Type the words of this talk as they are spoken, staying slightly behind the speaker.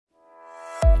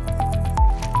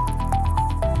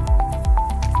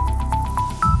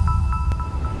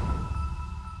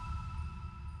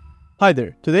Hi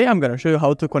there, today I'm gonna show you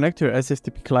how to connect your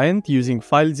SFTP client using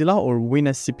FileZilla or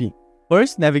WinSCP.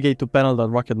 First, navigate to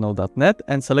panel.rocketnode.net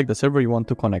and select the server you want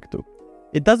to connect to.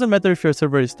 It doesn't matter if your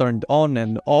server is turned on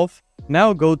and off.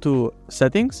 Now go to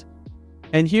Settings,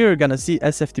 and here you're gonna see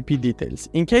SFTP details.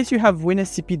 In case you have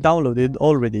WinSCP downloaded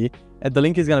already, and the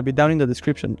link is gonna be down in the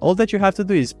description, all that you have to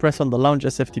do is press on the Launch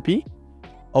SFTP,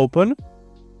 open,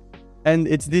 and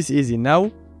it's this easy.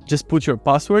 Now, just put your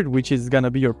password, which is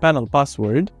gonna be your panel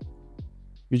password.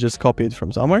 You just copy it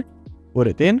from somewhere, put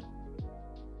it in,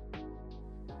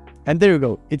 and there you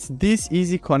go. It's this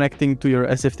easy connecting to your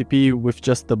SFTP with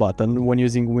just the button when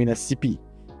using WinSCP.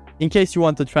 In case you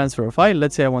want to transfer a file,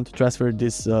 let's say I want to transfer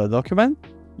this document,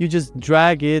 you just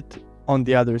drag it on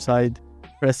the other side,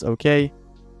 press OK,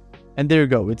 and there you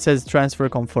go. It says transfer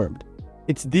confirmed.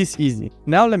 It's this easy.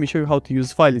 Now let me show you how to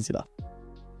use FileZilla.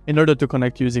 In order to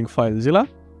connect using FileZilla,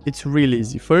 it's really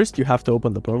easy. First, you have to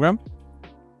open the program.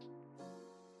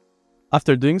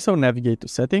 After doing so, navigate to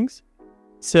Settings.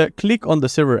 So click on the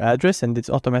server address and it's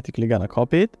automatically gonna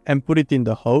copy it and put it in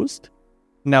the host.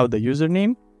 Now the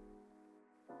username.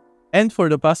 And for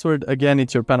the password, again,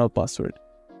 it's your panel password.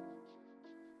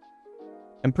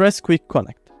 And press Quick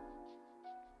Connect.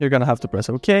 You're gonna have to press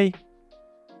OK.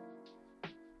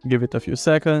 Give it a few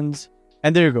seconds.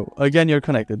 And there you go. Again, you're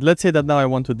connected. Let's say that now I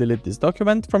want to delete this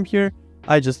document from here.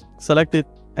 I just select it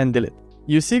and delete.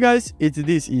 You see, guys, it's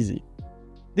this easy.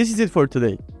 This is it for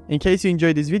today. In case you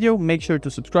enjoyed this video, make sure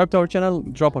to subscribe to our channel,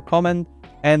 drop a comment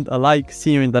and a like.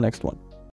 See you in the next one.